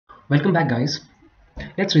Welcome back, guys.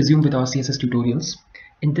 Let's resume with our CSS tutorials.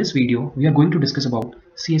 In this video, we are going to discuss about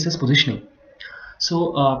CSS positioning.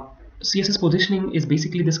 CSS positioning is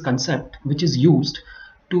basically this concept which is used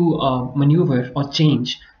to maneuver or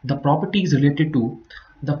change the properties related to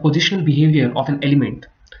the positional behavior of an element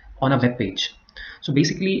on a web page. So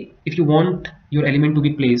basically, if you want your element to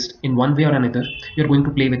be placed in one way or another, you're going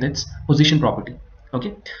to play with its position property.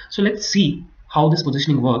 Okay, so let's see how this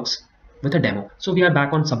positioning works with a demo. So we are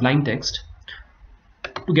back on Sublime Text.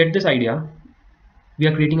 To get this idea, we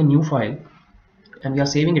are creating a new file and we are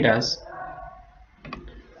saving it as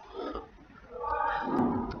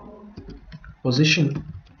position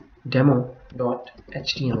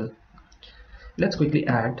demo.html. Let's quickly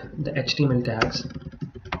add the HTML tags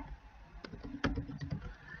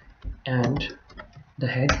and the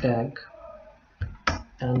head tag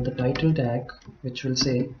and the title tag, which will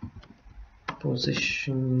say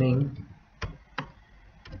positioning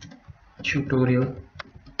tutorial,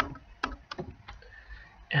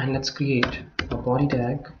 and let's create a body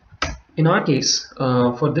tag. In our case,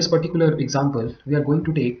 for this particular example, we are going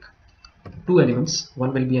to take two elements.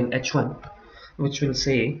 One will be an h1, which will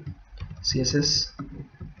say CSS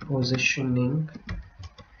positioning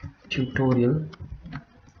tutorial,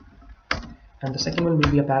 and the second one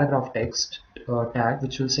will be a paragraph text tag,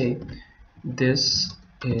 which will say this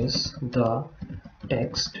is the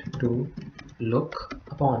text to look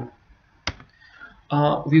upon.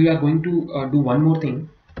 We are going to do one more thing,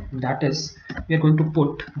 that is we are going to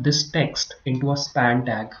put this text into a span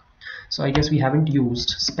tag. So I guess we haven't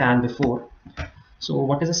used span before. So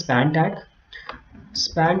what is a span tag?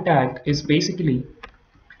 Span tag is basically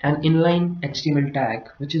an inline HTML tag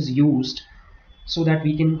which is used so that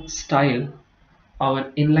we can style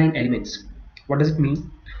our inline elements. What does it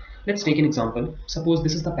mean? Let's take an example. Suppose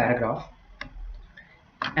this is the paragraph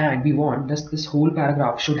and we want this whole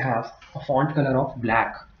paragraph should have a font color of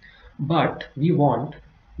black, but we want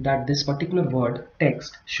that this particular word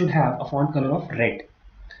text should have a font color of red.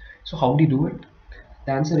 So how do you do it?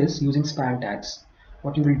 The answer is using span tags.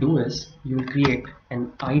 What you will do is you will create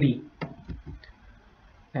an ID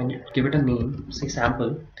and give it a name, say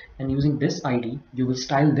sample, and using this ID you will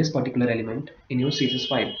style this particular element in your CSS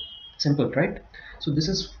file. Simple, right? So this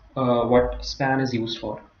is what span is used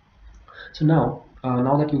for. So now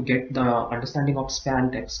that you get the understanding of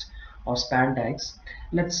span text or span tags,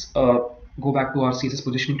 let's go back to our CSS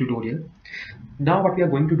positioning tutorial. Now what we are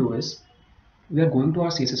going to do is we are going to our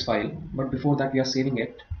CSS file, but before that we are saving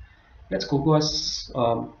it. Let's go to our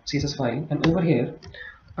CSS file, and over here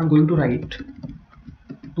I'm going to write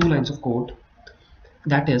two lines of code.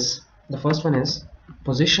 That is, the first one is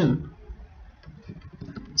position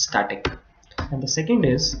static and the second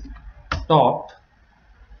is top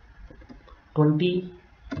 20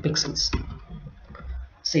 pixels.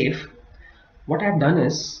 Save. What I have done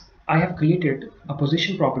is I have created a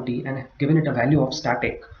position property and given it a value of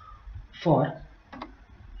static for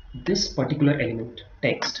this particular element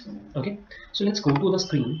text. Okay, so let's go to the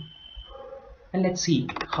screen and let's see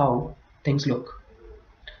how things look.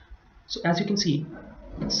 So as you can see,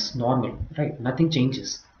 it's normal, right? Nothing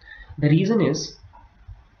changes. The reason is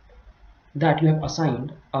that you have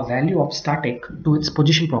assigned a value of static to its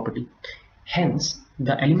position property. Hence,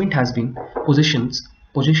 the element has been positioned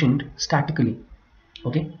statically.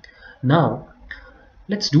 Okay. Now,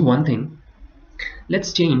 let's do one thing.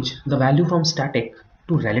 Let's change the value from static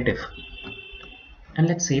to relative, and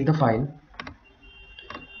let's save the file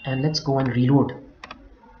and let's go and reload.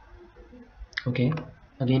 Okay,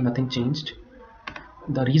 again nothing changed.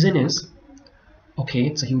 The reason is, okay,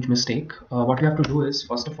 it's a huge mistake. What we have to do is,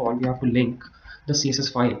 first of all, we have to link the CSS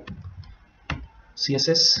file,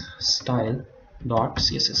 CSS style.css.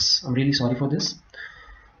 I'm really sorry for this.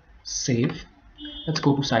 Save. Let's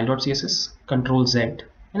go to style.css, Control Z,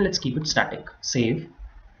 and let's keep it static. Save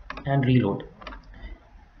and reload.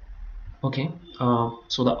 Okay,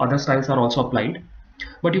 so the other styles are also applied,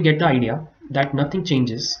 but you get the idea that nothing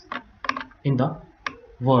changes in the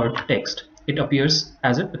word text. It appears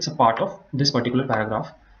as if it's a part of this particular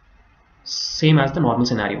paragraph, same as the normal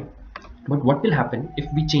scenario. But what will happen if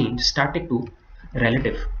we change static to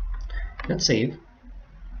relative? Let's save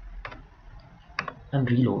and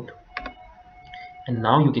reload, and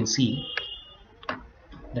now you can see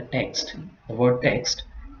the text, the word text,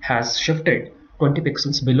 has shifted 20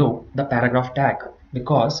 pixels below the paragraph tag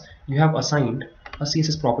because you have assigned a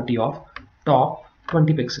CSS property of top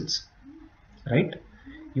 20 pixels, right?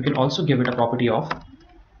 You can also give it a property of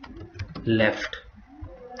left.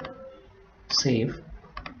 Save,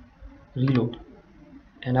 reload,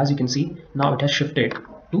 and as you can see, now it has shifted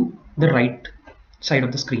to the right side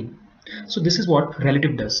of the screen. So this is what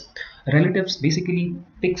relative does. Relatives basically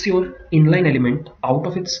picks your inline element out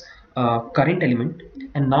of its current element,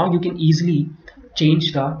 and now you can easily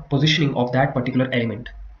change the positioning of that particular element.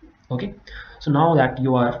 Okay, so now that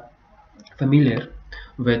you are familiar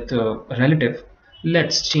with relative,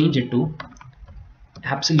 let's change it to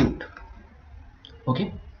absolute.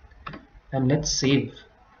 Okay, and let's save.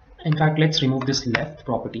 In fact, let's remove this left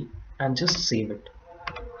property and just save it.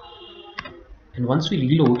 And once we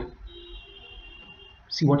reload,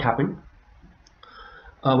 see what happened.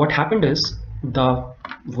 What happened is the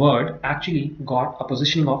word actually got a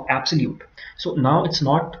positioning of absolute. So now it's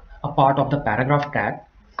not a part of the paragraph tag,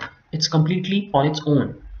 it's completely on its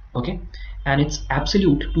own. Okay, and it's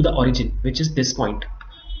absolute to the origin, which is this point,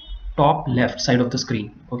 top left side of the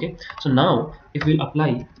screen. Okay, so now if we'll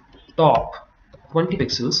apply top 20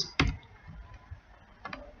 pixels,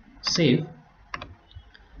 save,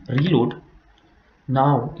 reload,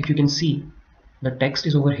 now if you can see, the text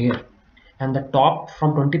is over here, and the top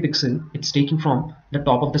from 20 pixel, it's taken from the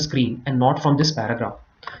top of the screen and not from this paragraph.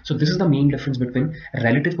 So this is the main difference between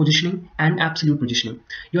relative positioning and absolute positioning.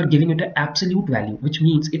 You are giving it an absolute value, which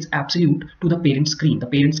means it's absolute to the parent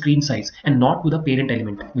screen size, and not to the parent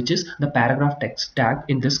element, which is the paragraph text tag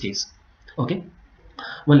in this case. Okay,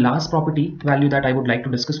 one last property value that I would like to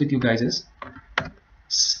discuss with you guys is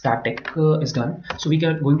static is done. So we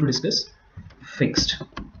are going to discuss fixed.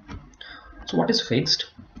 So what is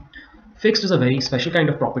fixed? Fixed is a very special kind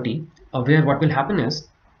of property where what will happen is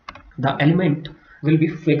the element will be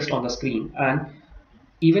fixed on the screen, and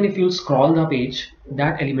even if you scroll the page,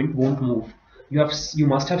 that element won't move. You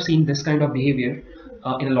must have seen this kind of behavior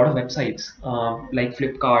in a lot of websites like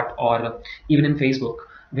Flipkart or even in Facebook,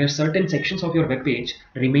 where certain sections of your web page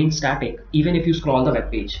remain static even if you scroll the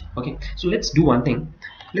web page. Okay, so let's do one thing.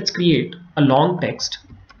 Let's create a long text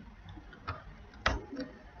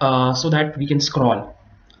so that we can scroll.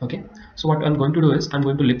 Okay, so what I'm going to do is I'm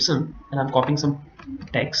going to lipsyn, and I'm copying some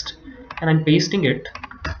text and I'm pasting it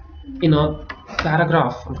in a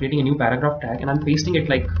paragraph. I'm creating a new paragraph tag and I'm pasting it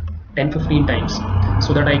like 10-15 times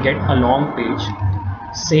so that I get a long page.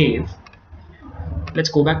 Save. Let's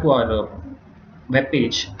go back to our web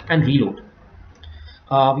page and reload.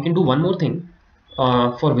 We can do one more thing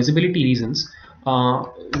for visibility reasons.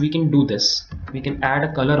 We can do this. We can add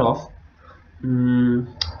a color of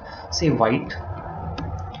say white,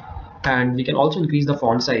 and we can also increase the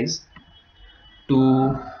font size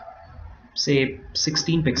to say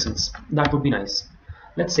 16 pixels. That would be nice.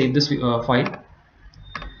 Let's save this file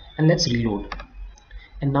and let's reload.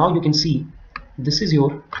 And now you can see this is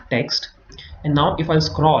your text, and now if I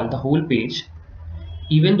scroll the whole page,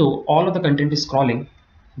 even though all of the content is scrolling,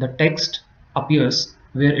 the text appears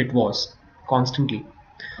where it was constantly.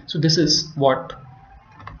 So this is what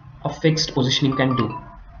a fixed positioning can do.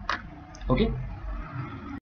 Okay.